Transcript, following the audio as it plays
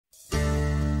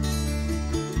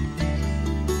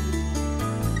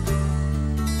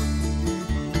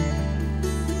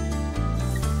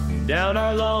down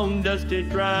our long dusty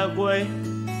driveway.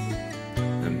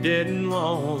 I didn't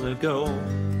want to go,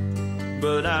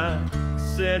 but I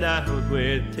set out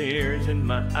with tears in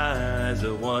my eyes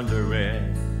of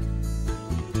wondering.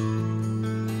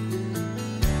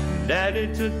 Daddy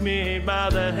took me by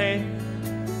the hand,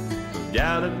 looked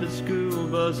out at the school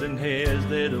bus and his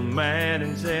little man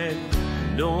and said,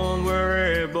 "Don't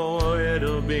worry, boy,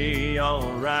 it'll be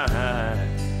alright.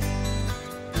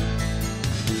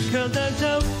 'Cause I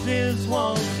took this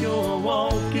walk you're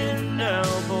walking now,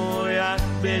 boy,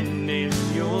 I've been in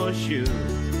your shoes,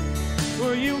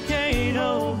 where you can't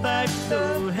hold back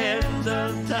the hands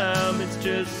of time. It's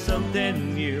just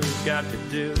something you've got to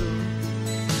do.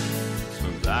 So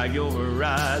by your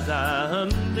eyes I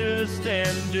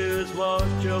understand just what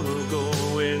you're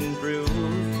going through.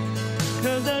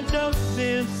 'Cause I took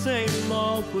this same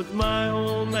walk with my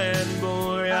old man,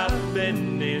 boy, I've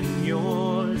been in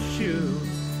your shoes.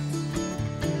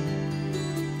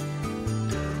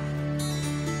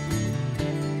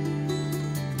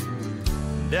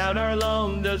 Down our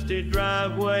long dusty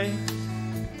driveway,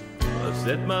 I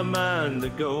set my mind to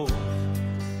go.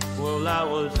 Well, I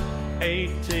was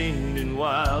 18 and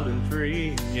wild and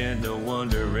free and no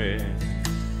wondering.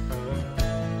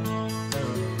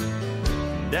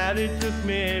 Daddy took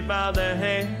me by the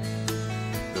hand,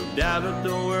 looked out at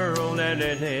the world and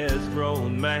it has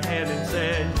grown mad and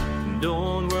said,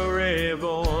 "Don't worry,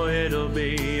 boy, it'll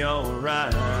be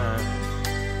alright.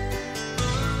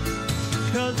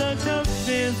 'Cause I took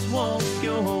this walk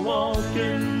you're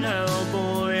walking now,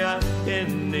 boy, I've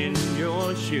been in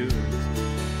your shoes,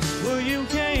 where you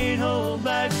can't hold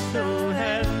back the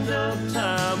hands of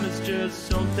time. It's just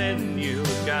something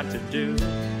you've got to do.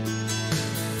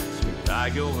 So by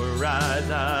your eyes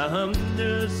I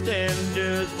understand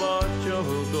just what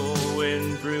you're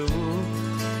going through.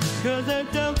 'Cause I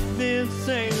took this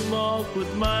same walk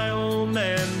with my old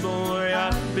man, boy,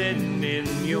 I've been in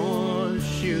your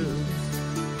shoes.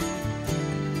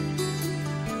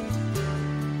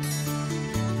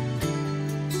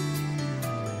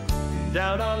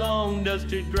 Down our long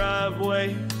dusty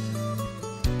driveway,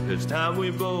 this time we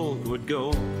both would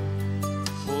go.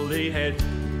 Well, he had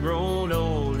grown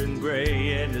old and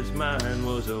gray and his mind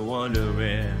was a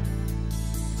wondering.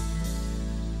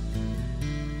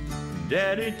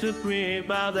 Daddy took me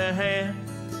by the hand,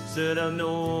 said, "I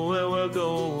know where we're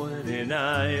going and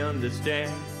I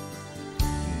understand.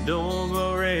 Don't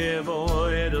worry,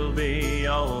 boy, it'll be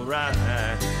alright.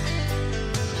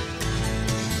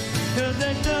 'Cause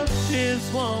I took this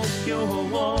walk you're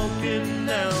walking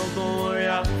now, boy,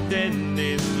 I've been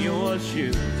in your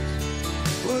shoes,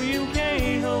 where you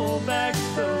can't hold back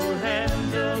the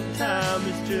hands of time.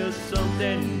 It's just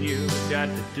something you've got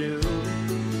to do.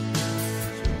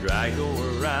 So dry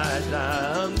your eyes,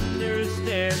 I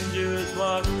understand just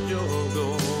what you're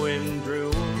going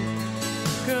through.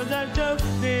 'Cause I took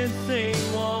this same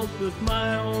walk with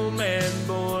my old man,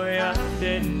 boy, I've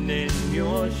been in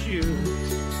your shoes.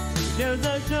 'Cause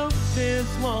I took this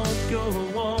walk you're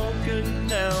walking